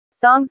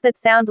Songs that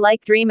sound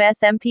like Dream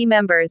SMP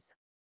members.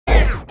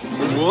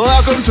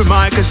 Welcome to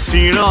my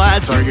casino,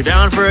 lads. Are you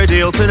down for a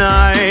deal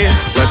tonight?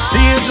 Let's see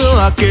if the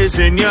luck is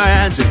in your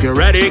hands. If you're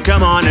ready,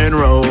 come on and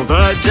roll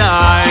the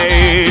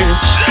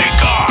dice.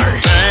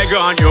 Beg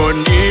on your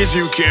knees,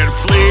 you can't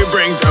flee.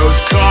 Bring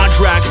those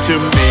contracts to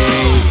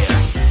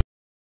me.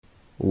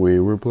 We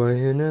were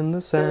playing in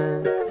the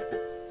sand,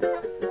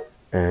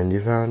 and you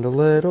found a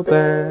little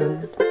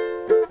band.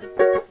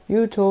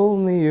 You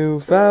told me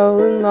you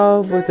fell in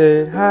love with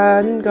it,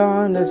 hadn't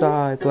gone as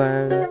I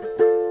planned.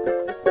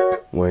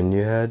 When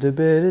you had to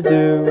bid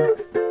adieu,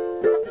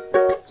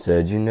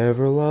 said you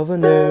never love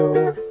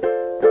anew.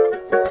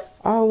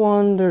 I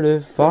wondered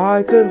if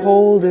I could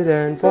hold it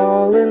and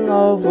fall in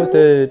love with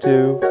it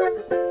too.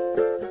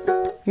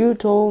 You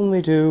told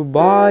me to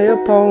buy a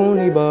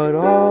pony, but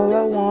all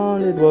I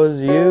wanted was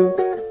you.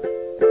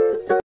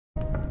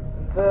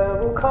 There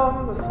will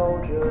come a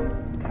soldier,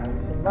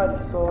 carries a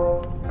mighty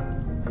sword.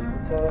 He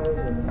will tell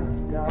you,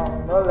 sit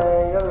down, or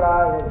lay a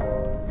lie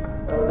alone.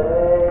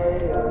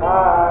 Lay a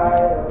lie,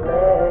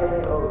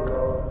 lay, oh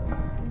Lord.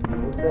 He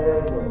will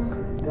tell you,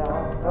 sit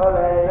down, or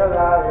lay a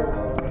lie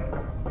alone.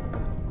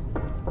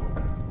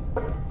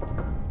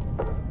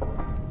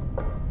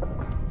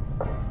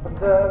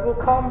 There will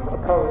come a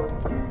poet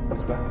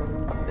whose weapon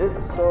is a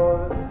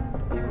sword.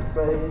 He will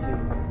slay you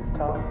with his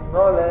tongue,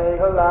 or lay a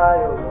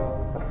lie alone.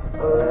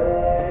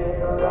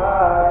 Lay a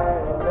lie,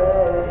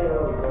 lay,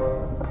 oh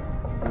Lord.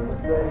 He will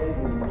slay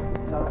you with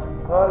his tongue,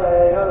 or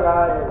lay a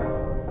lie alone.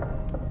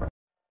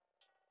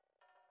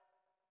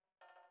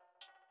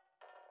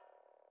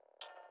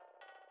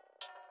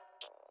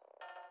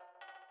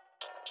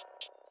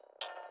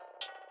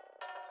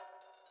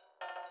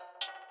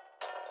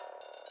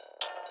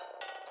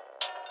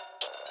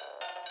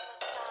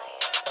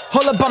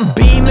 Hold up, I'm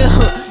beaming,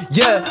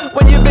 yeah.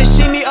 When your bitch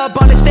see me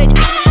up on the stage,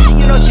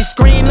 you know she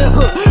screaming,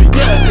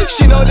 yeah.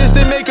 She know this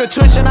to make her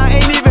twitch and I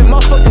ain't even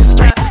motherfucking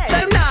straight.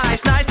 So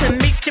nice to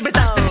meet you, but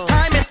the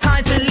time is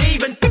time to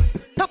leave and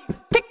tick-tock,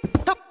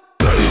 tick-tock.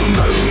 Boom,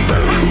 boom,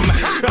 boom.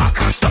 I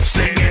can't stop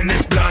singing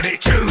this bloody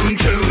tune.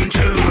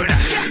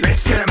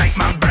 It's gonna make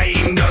my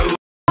brain go.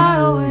 I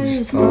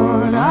always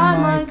thought I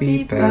might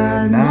be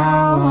bad,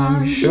 now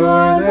I'm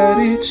sure that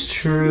it's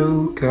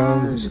true,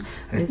 'cause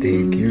I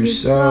think you're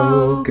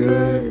so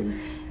good,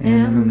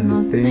 and I'm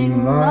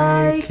nothing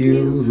like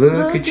you.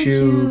 Look at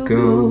you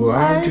go,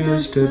 I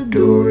just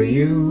adore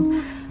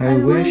you. I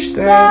wish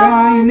that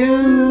I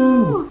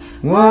knew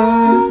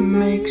what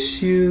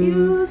makes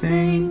you